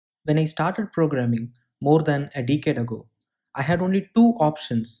When I started programming more than a decade ago, I had only two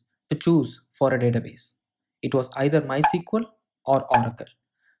options to choose for a database. It was either MySQL or Oracle.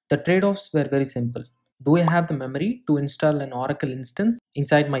 The trade offs were very simple. Do I have the memory to install an Oracle instance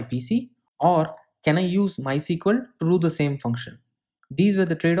inside my PC, or can I use MySQL to do the same function? These were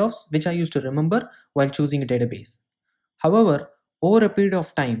the trade offs which I used to remember while choosing a database. However, over a period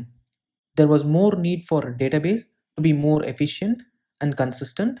of time, there was more need for a database to be more efficient and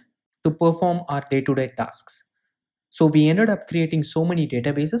consistent to perform our day to day tasks. So we ended up creating so many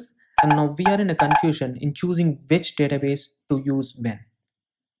databases, and now we are in a confusion in choosing which database to use when.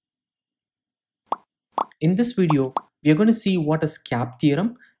 In this video, we are going to see what is CAP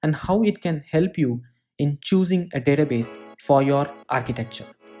theorem and how it can help you in choosing a database for your architecture.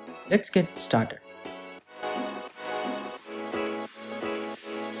 Let's get started.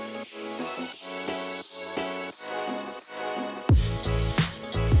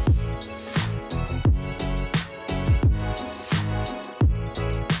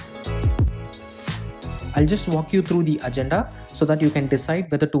 I'll just walk you through the agenda so that you can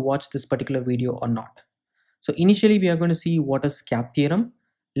decide whether to watch this particular video or not. So initially we are going to see what is CAP theorem.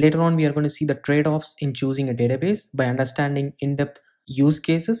 Later on we are going to see the trade-offs in choosing a database by understanding in-depth use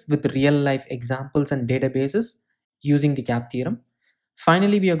cases with real-life examples and databases using the CAP theorem.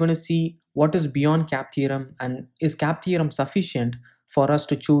 Finally, we are going to see what is beyond CAP theorem and is CAP theorem sufficient for us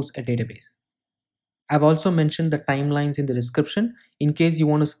to choose a database. I've also mentioned the timelines in the description. In case you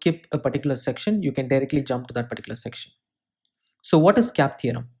want to skip a particular section, you can directly jump to that particular section. So what is CAP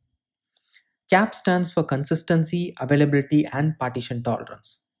theorem? CAP stands for consistency, availability, and partition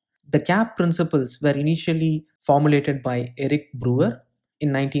tolerance. The CAP principles were initially formulated by Eric Brewer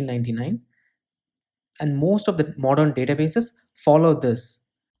in 1999, and most of the modern databases follow this,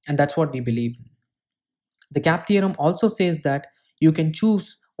 and that's what we believe in. The CAP theorem also says that you can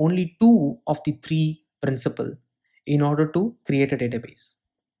choose only two of the three principles in order to create a database.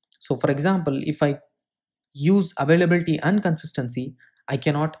 So for example, if I use availability and consistency, I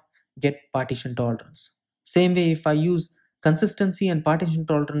cannot get partition tolerance. Same way, if I use consistency and partition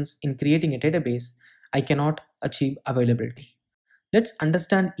tolerance in creating a database, I cannot achieve availability. Let's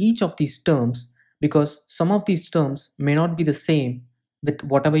understand each of these terms because some of these terms may not be the same with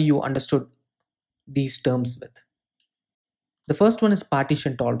whatever you understood these terms with. The first one is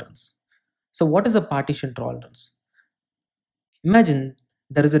partition tolerance. So what is a partition tolerance? Imagine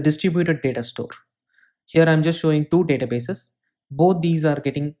there is a distributed data store. Here I'm just showing two databases. Both these are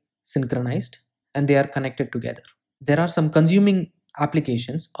getting synchronized and they are connected together. There are some consuming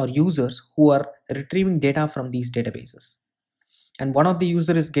applications or users who are retrieving data from these databases. And one of the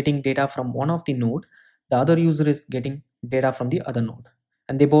user is getting data from one of the node, the other user is getting data from the other node.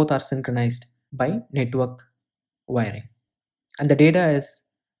 And they both are synchronized by network wiring. And the data is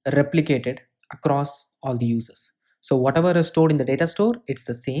replicated across all the users. So whatever is stored in the data store, it's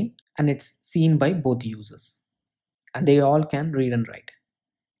the same and it's seen by both the users. And they all can read and write.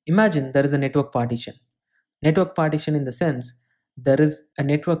 Imagine there is a network partition. Network partition in the sense there is a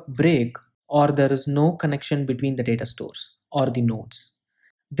network break or there is no connection between the data stores or the nodes.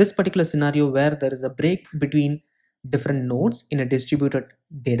 This particular scenario where there is a break between different nodes in a distributed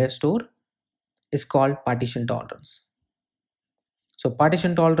data store is called partition tolerance. So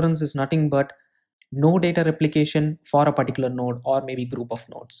partition tolerance is nothing but no data replication for a particular node or maybe group of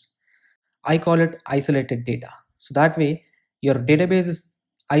nodes. I call it isolated data. So that way your database is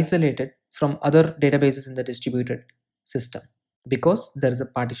isolated from other databases in the distributed system because there is a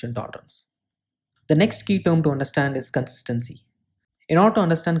partition tolerance. The next key term to understand is consistency. In order to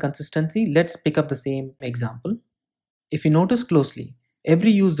understand consistency, let's pick up the same example. If you notice closely,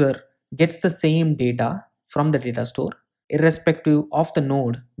 every user gets the same data from the data store irrespective of the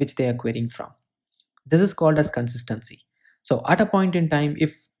node which they are querying from. This is called as consistency. So at a point in time,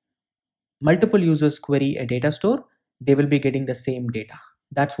 if multiple users query a data store, they will be getting the same data.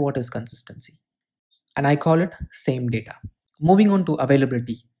 That's what is consistency. And I call it same data. Moving on to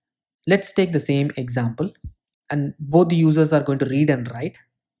availability. Let's take the same example and both the users are going to read and write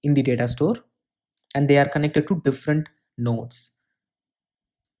in the data store and they are connected to different nodes.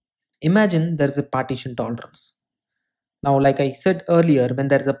 Imagine there is a partition tolerance. Now, like I said earlier, when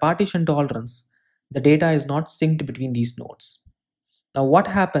there is a partition tolerance, the data is not synced between these nodes. Now, what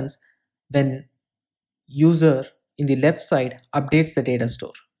happens when user in the left side updates the data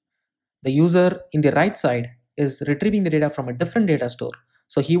store? The user in the right side is retrieving the data from a different data store,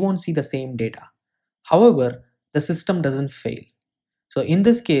 so he won't see the same data. However, the system doesn't fail. So in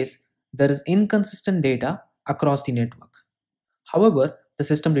this case, there is inconsistent data across the network. However, the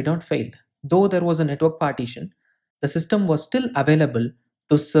system did not fail. Though there was a network partition, the system was still available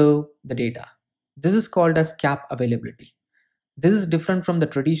to serve the data. This is called as CAP availability. This is different from the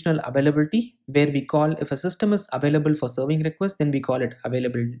traditional availability where we call if a system is available for serving requests, then we call it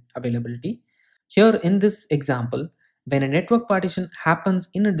availability. Here in this example, when a network partition happens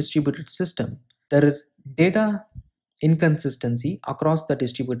in a distributed system, there is data inconsistency across the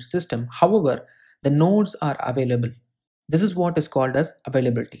distributed system. However, the nodes are available. This is what is called as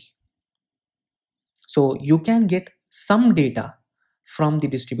availability. So you can get some data from the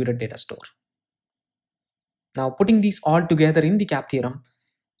distributed data store. Now putting these all together in the CAP theorem,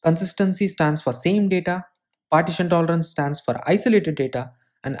 consistency stands for same data, partition tolerance stands for isolated data,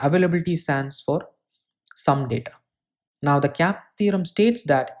 and availability stands for some data. Now the CAP theorem states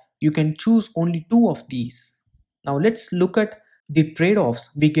that you can choose only two of these. Now let's look at the trade-offs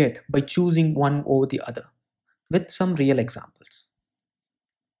we get by choosing one over the other with some real examples.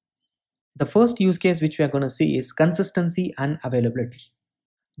 The first use case which we are going to see is consistency and availability.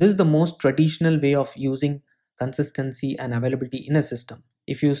 This is the most traditional way of using consistency and availability in a system.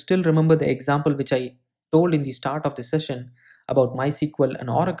 If you still remember the example which I told in the start of the session about MySQL and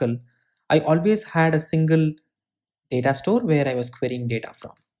Oracle, I always had a single data store where I was querying data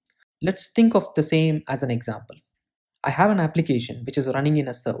from. Let's think of the same as an example. I have an application which is running in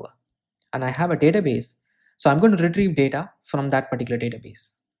a server and I have a database, so I'm going to retrieve data from that particular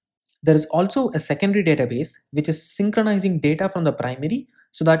database. There is also a secondary database which is synchronizing data from the primary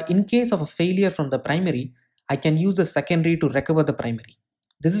so that in case of a failure from the primary, I can use the secondary to recover the primary.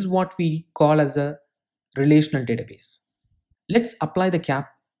 This is what we call as a relational database. Let's apply the CAP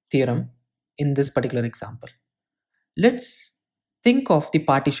theorem in this particular example. Let's think of the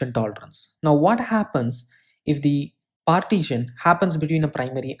partition tolerance. Now what happens if the partition happens between a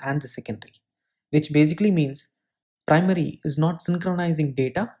primary and the secondary, which basically means primary is not synchronizing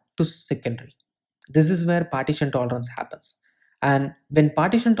data to secondary. This is where partition tolerance happens. And when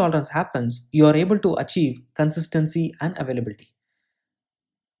partition tolerance happens, you are able to achieve consistency and availability,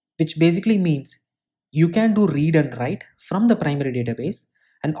 which basically means you can do read and write from the primary database,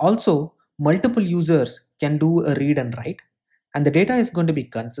 and also multiple users can do a read and write, and the data is going to be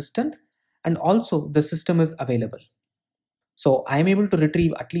consistent, and also the system is available. So I am able to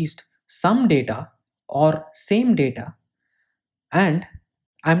retrieve at least some data or same data, and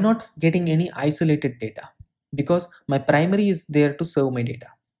I'm not getting any isolated data because my primary is there to serve my data.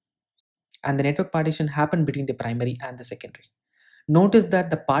 And the network partition happened between the primary and the secondary. Notice that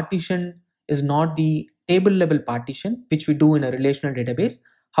the partition is not the table level partition which we do in a relational database.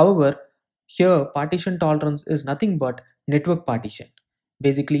 However, here partition tolerance is nothing but network partition,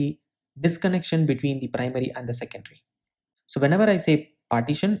 basically disconnection between the primary and the secondary. So whenever I say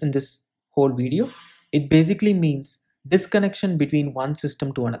partition in this whole video, it basically means disconnection between one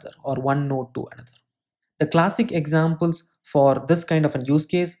system to another or one node to another. The classic examples for this kind of a use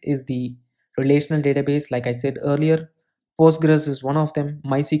case is the relational database. Like I said earlier, Postgres is one of them,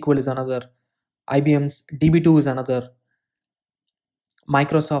 MySQL is another, IBM's DB2 is another,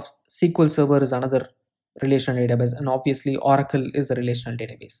 Microsoft's SQL Server is another relational database, and obviously Oracle is a relational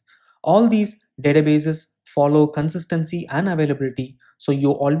database. All these databases follow consistency and availability, so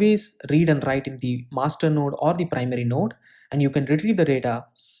you always read and write in the master node or the primary node, and you can retrieve the data,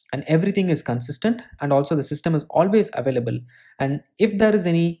 and everything is consistent, and also the system is always available. And if there is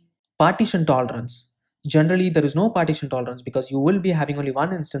any partition tolerance, generally there is no partition tolerance because you will be having only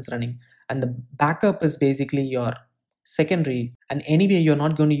one instance running, and the backup is basically your secondary, and anyway you're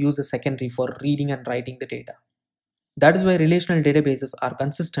not going to use the secondary for reading and writing the data. That is why relational databases are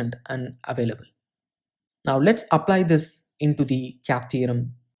consistent and available. Now let's apply this into the CAP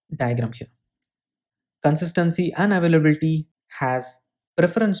theorem diagram here. Consistency and availability has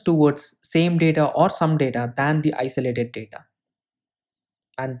preference towards same data or some data than the isolated data.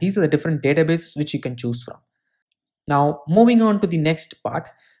 And these are the different databases which you can choose from. Now moving on to the next part,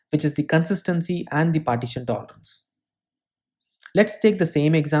 which is the consistency and the partition tolerance. Let's take the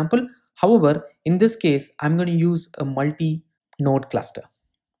same example. However, in this case, I'm going to use a multi-node cluster,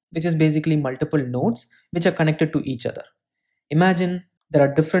 which is basically multiple nodes which are connected to each other. Imagine there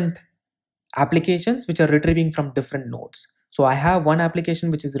are different applications which are retrieving from different nodes. So I have one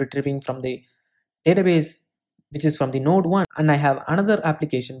application which is retrieving from the database which is from the node 1, and I have another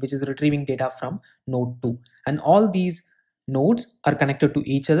application which is retrieving data from node 2. And all these nodes are connected to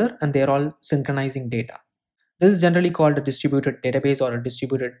each other and they're all synchronizing data. This is generally called a distributed database or a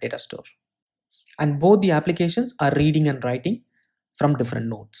distributed data store. And both the applications are reading and writing from different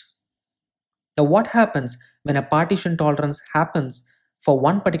nodes. Now what happens when a partition tolerance happens for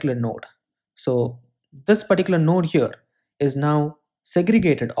one particular node? So this particular node here is now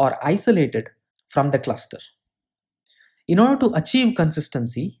segregated or isolated from the cluster. In order to achieve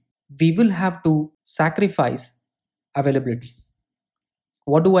consistency, we will have to sacrifice availability.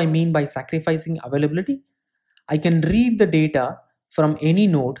 What do I mean by sacrificing availability? I can read the data from any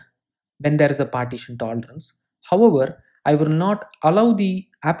node when there is a partition tolerance. However, I will not allow the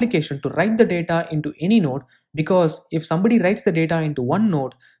application to write the data into any node, because if somebody writes the data into one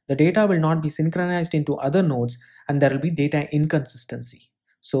node, the data will not be synchronized into other nodes and there will be data inconsistency.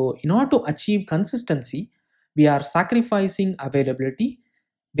 So in order to achieve consistency, we are sacrificing availability.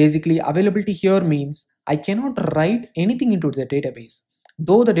 Basically, availability here means I cannot write anything into the database.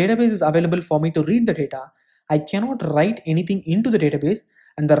 Though the database is available for me to read the data, I cannot write anything into the database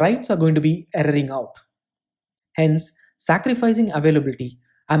and the writes are going to be erroring out. Hence, sacrificing availability,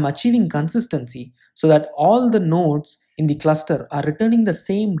 I'm achieving consistency so that all the nodes in the cluster are returning the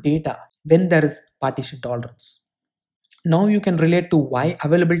same data when there is partition tolerance. Now you can relate to why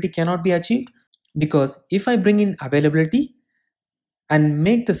availability cannot be achieved, because if I bring in availability and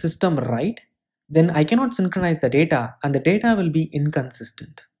make the system right, then I cannot synchronize the data and the data will be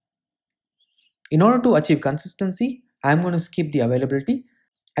inconsistent. In order to achieve consistency, I'm going to skip the availability,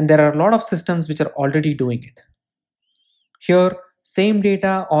 and there are a lot of systems which are already doing it. Here, same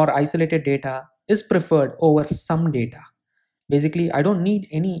data or isolated data is preferred over some data. Basically, I don't need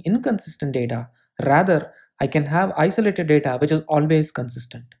any inconsistent data. Rather, I can have isolated data which is always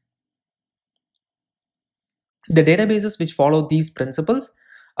consistent. The databases which follow these principles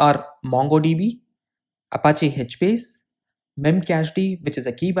are MongoDB, Apache HBase, Memcached, which is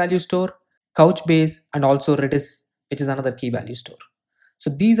a key value store, Couchbase, and also Redis, which is another key value store. So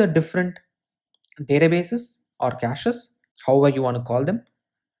these are different databases or caches, however you want to call them,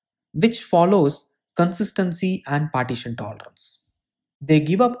 which follows consistency and partition tolerance. They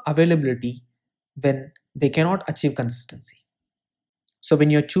give up availability when they cannot achieve consistency. So when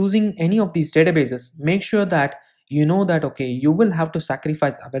you're choosing any of these databases, make sure that you know that, okay, you will have to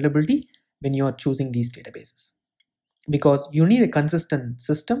sacrifice availability when you are choosing these databases, because you need a consistent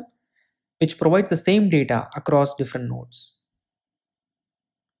system which provides the same data across different nodes.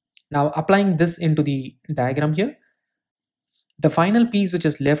 Now applying this into the diagram here, the final piece which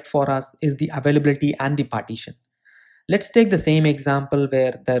is left for us is the availability and the partition. Let's take the same example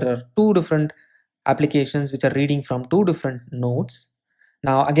where there are two different applications which are reading from two different nodes.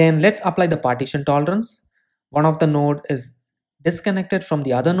 Now again, let's apply the partition tolerance. One of the node is disconnected from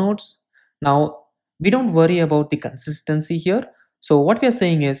the other nodes. Now we don't worry about the consistency here. So what we are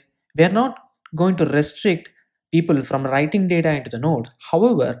saying is, we are not going to restrict people from writing data into the node.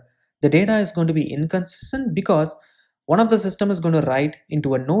 However, the data is going to be inconsistent because one of the system is going to write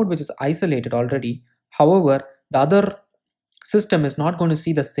into a node which is isolated already. However, the other system is not going to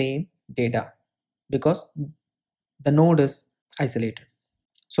see the same data because the node is isolated.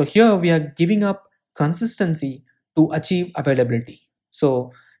 So here we are giving up consistency to achieve availability.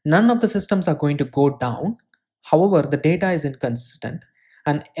 So none of the systems are going to go down. However, the data is inconsistent,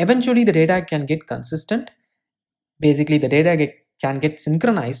 and eventually the data can get consistent. Basically, the data can get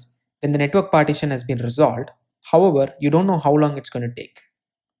synchronized when the network partition has been resolved. However, you don't know how long it's going to take.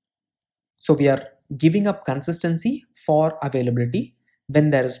 So we are giving up consistency for availability when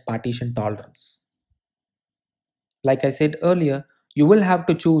there is partition tolerance. Like I said earlier, you will have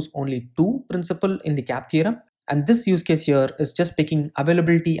to choose only two principles in the CAP theorem, and this use case here is just picking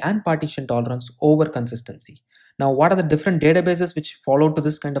availability and partition tolerance over consistency. Now, what are the different databases which follow to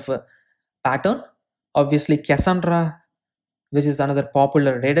this kind of a pattern? Obviously, Cassandra, which is another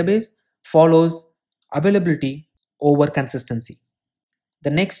popular database, follows availability over consistency. The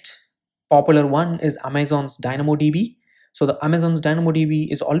next popular one is Amazon's DynamoDB. So the Amazon's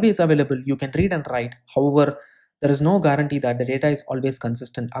DynamoDB is always available. You can read and write. However, there is no guarantee that the data is always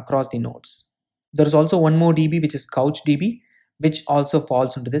consistent across the nodes. There is also one more DB, which is CouchDB, which also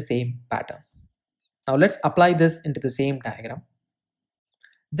falls into the same pattern. Now let's apply this into the same diagram.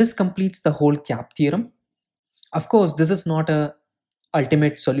 This completes the whole CAP theorem. Of course, this is not a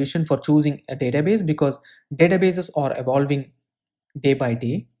ultimate solution for choosing a database, because databases are evolving day by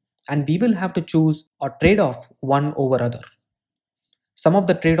day, and we will have to choose or trade off one over other. Some of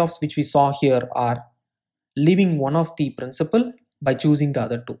the trade-offs which we saw here are leaving one of the principle by choosing the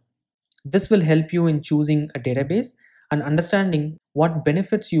other two. This will help you in choosing a database and understanding what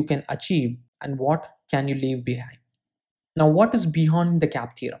benefits you can achieve and what can you leave behind. Now, what is beyond the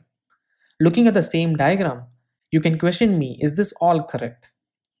CAP theorem? Looking at the same diagram, you can question me, is this all correct?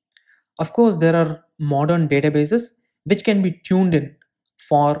 Of course, there are modern databases which can be tuned in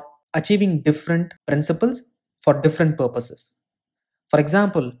for achieving different principles for different purposes. For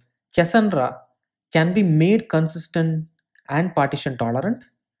example, Cassandra can be made consistent and partition tolerant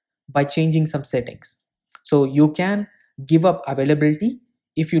by changing some settings. So you can give up availability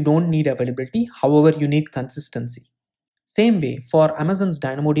if you don't need availability. However, you need consistency. Same way, for Amazon's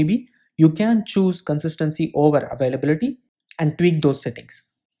DynamoDB, you can choose consistency over availability and tweak those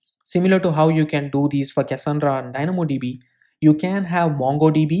settings. Similar to how you can do these for Cassandra and DynamoDB, you can have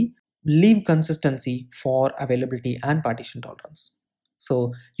MongoDB leave consistency for availability and partition tolerance.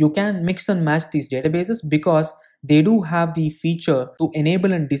 So you can mix and match these databases because they do have the feature to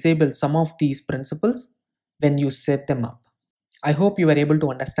enable and disable some of these principles when you set them up. I hope you were able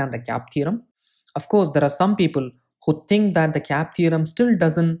to understand the CAP theorem. Of course, there are some people who think that the CAP theorem still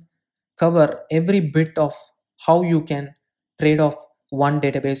doesn't cover every bit of how you can trade off one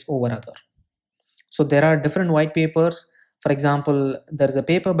database over other. So there are different white papers. For example, there's a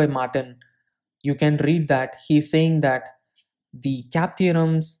paper by Martin. You can read that. He's saying that the CAP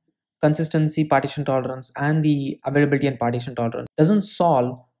theorems, consistency, partition tolerance, and the availability and partition tolerance doesn't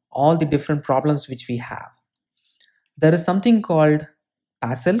solve all the different problems which we have. There is something called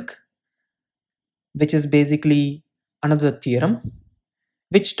PASILK, which is basically another theorem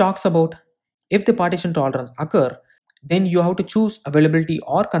which talks about if the partition tolerance occur, then you have to choose availability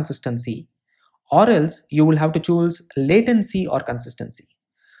or consistency, or else you will have to choose latency or consistency.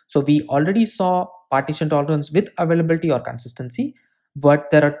 So we already saw partition tolerance with availability or consistency, but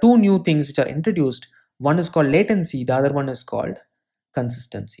there are two new things which are introduced. One is called latency, the other one is called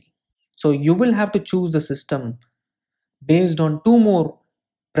consistency. So you will have to choose the system based on two more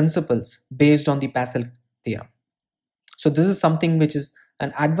principles based on the PASILK theorem. So this is something which is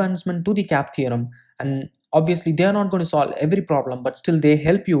an advancement to the CAP theorem, and obviously they are not going to solve every problem, but still they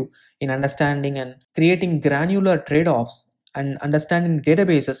help you in understanding and creating granular trade-offs and understanding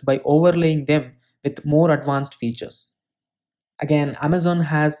databases by overlaying them with more advanced features. Again, Amazon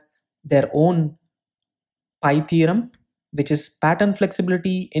has their own Pi theorem, which is pattern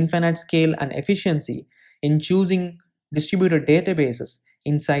flexibility, infinite scale, and efficiency in choosing distributed databases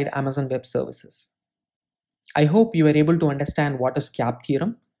inside Amazon Web Services. I hope you were able to understand what is CAP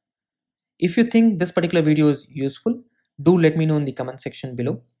theorem. If you think this particular video is useful, do let me know in the comment section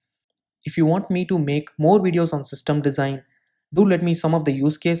below. If you want me to make more videos on system design, do let me some of the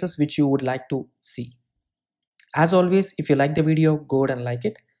use cases which you would like to see. As always, if you like the video, go ahead and like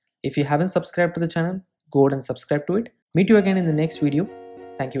it. If you haven't subscribed to the channel, go ahead and subscribe to it. Meet you again in the next video.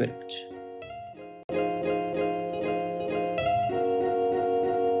 Thank you very much.